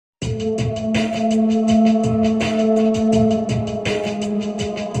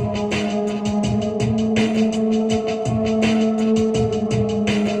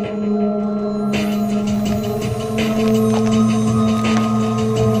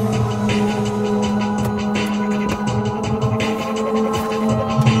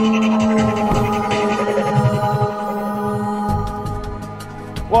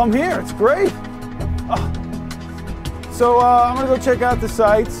Oh, I'm here. It's great. Oh. So I'm gonna go check out the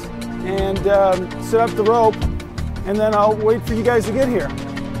sites and set up the rope, and then I'll wait for you guys to get here.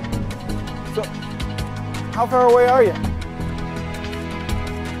 So, how far away are you?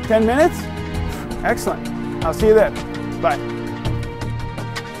 10 minutes? Excellent. I'll see you then. Bye.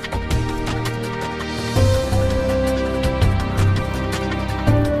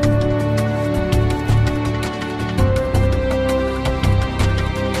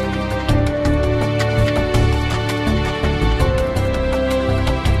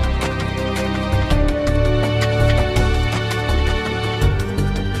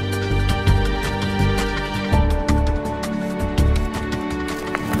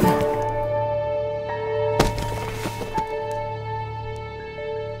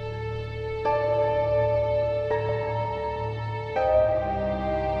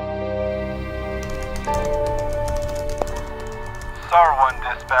 SAR 1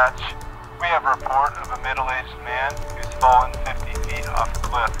 dispatch. We have a report of a middle-aged man who's fallen 50 feet off a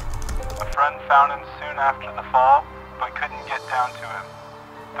cliff. A friend found him soon after the fall, but couldn't get down to him.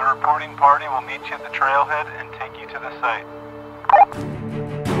 The reporting party will meet you at the trailhead and take you to the site.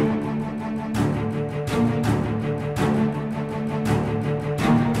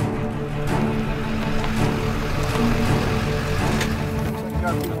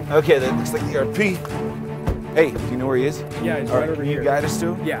 Okay, that looks like the RP. Hey, do you know where he is? Yeah, he's all right right, over can here. you guide us to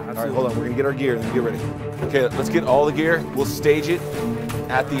him? Yeah, absolutely. All right, hold on. We're gonna get our gear and then get ready. Okay, let's get all the gear. We'll stage it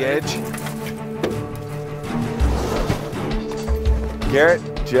at the edge. Garrett,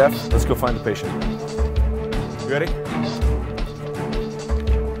 Jeff, let's go find the patient. You ready?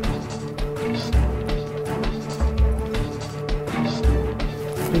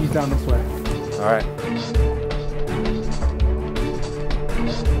 I think he's down this way. All right.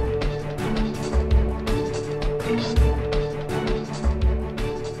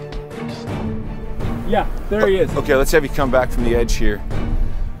 Yeah, there he is. Okay, let's have you come back from the edge here.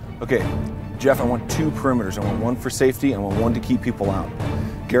 Okay, Jeff, I want 2 perimeters. I want one for safety, and I want one to keep people out.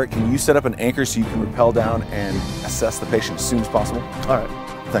 Garrett, can you set up an anchor so you can rappel down and assess the patient as soon as possible? All right.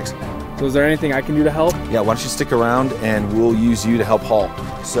 Thanks. So is there anything I can do to help? Yeah, why don't you stick around and we'll use you to help haul.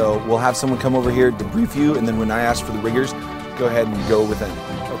 So we'll have someone come over here, debrief you, and then when I ask for the riggers, go ahead and go with them.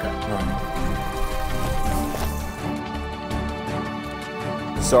 Okay. All right.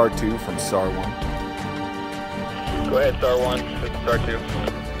 SAR 2 from SAR 1. Go ahead, SAR 1. This is SAR 2.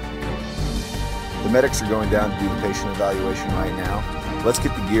 The medics are going down to do the patient evaluation right now. Let's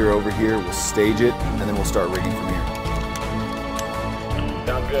get the gear over here, we'll stage it, and then we'll start rigging from here.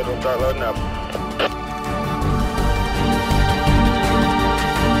 Sounds good. We'll start loading up.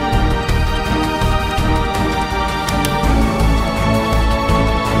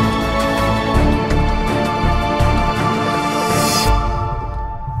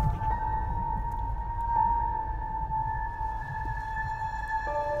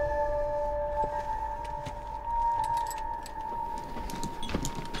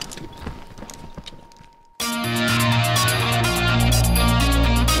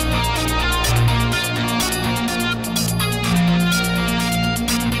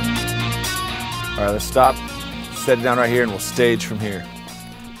 All right, let's stop, set it down right here, and we'll stage from here.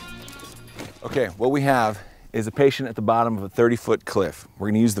 Okay, what we have is a patient at the bottom of a 30-foot cliff. We're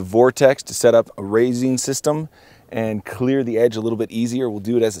gonna use the Vortex to set up a raising system and clear the edge a little bit easier. We'll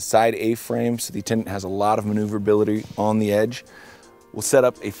do it as a side A-frame so the attendant has a lot of maneuverability on the edge. We'll set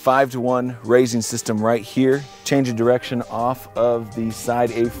up a 5-to-1 raising system right here, change the direction off of the side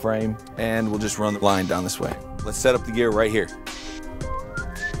A-frame, and we'll just run the line down this way. Let's set up the gear right here.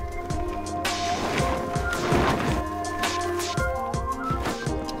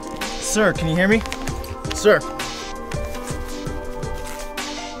 Sir, can you hear me? Sir.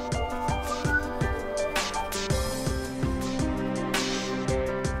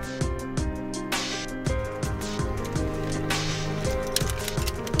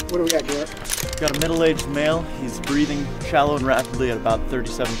 What do we got, Garrett? Got a middle-aged male. He's breathing shallow and rapidly at about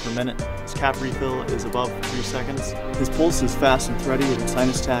 37 per minute. His cap refill is above 3 seconds. His pulse is fast and thready with a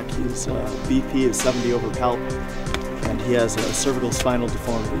sinus tach. His BP is 70 over palp, and he has cervical spinal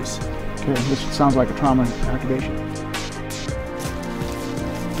deformities. Okay, this sounds like a trauma activation.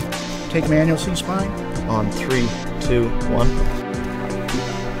 Take manual C-spine. On 3, 2, 1.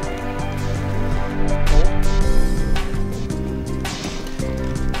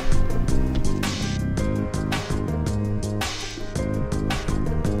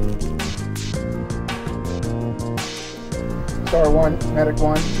 SAR 1, medic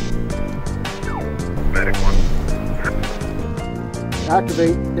 1. Medic 1.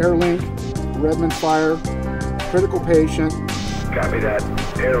 Activate air link, Redmond fire, critical patient. Copy that.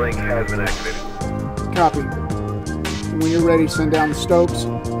 Air link has been activated. Copy. When you're ready, send down the Stokes.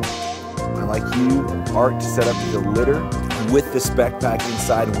 I'd like you, Art, to set up the litter with the spec pack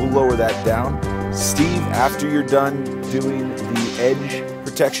inside, and we'll lower that down. Steve, after you're done doing the edge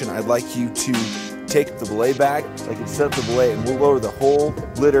protection, I'd like you to take the belay bag, like you set up the belay, and we'll lower the whole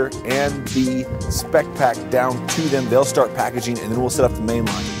litter and the spec pack down to them. They'll start packaging, and then we'll set up the main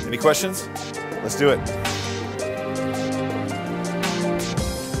line. Any questions? Let's do it.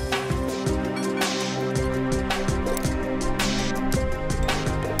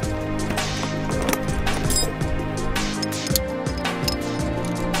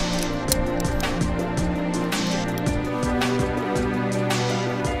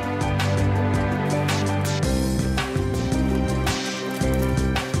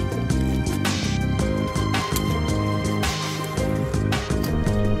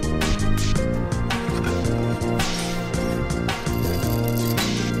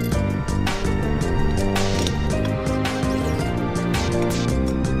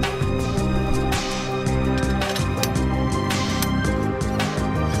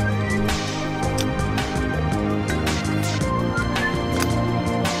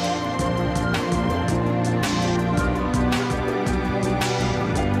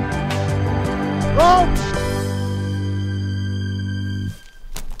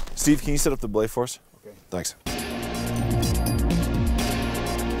 Steve, can you set up the belay for us? Okay. Thanks.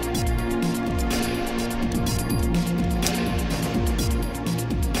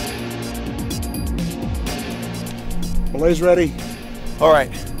 Belay's ready. All right.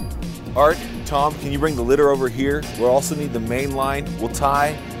 Art, Tom, can you bring the litter over here? We'll also need the main line. We'll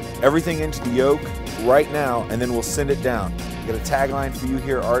tie everything into the yoke right now, and then we'll send it down. We got a tagline for you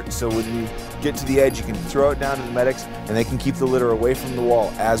here, Art, so when you get to the edge, you can throw it down to the medics, and they can keep the litter away from the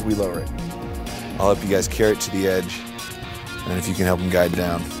wall as we lower it. I'll help you guys carry it to the edge, and if you can help them guide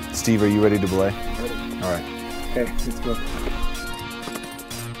down. Steve, are you ready to belay? Ready. All right. Okay, let's go.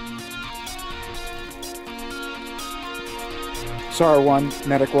 SAR 1,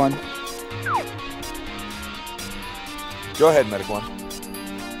 Medic 1. Go ahead, Medic 1.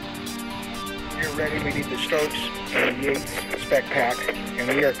 You're ready. We need the Stokes and the Yates spec pack,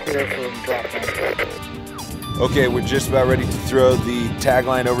 and we are clear for drop down. Okay, we're just about ready to throw the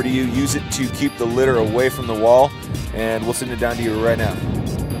tagline over to you. Use it to keep the litter away from the wall, and we'll send it down to you right now.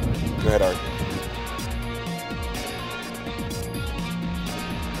 Go ahead, Art.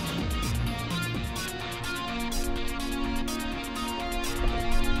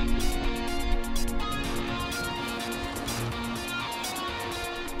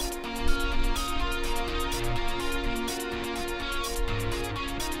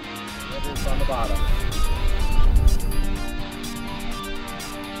 On the bottom.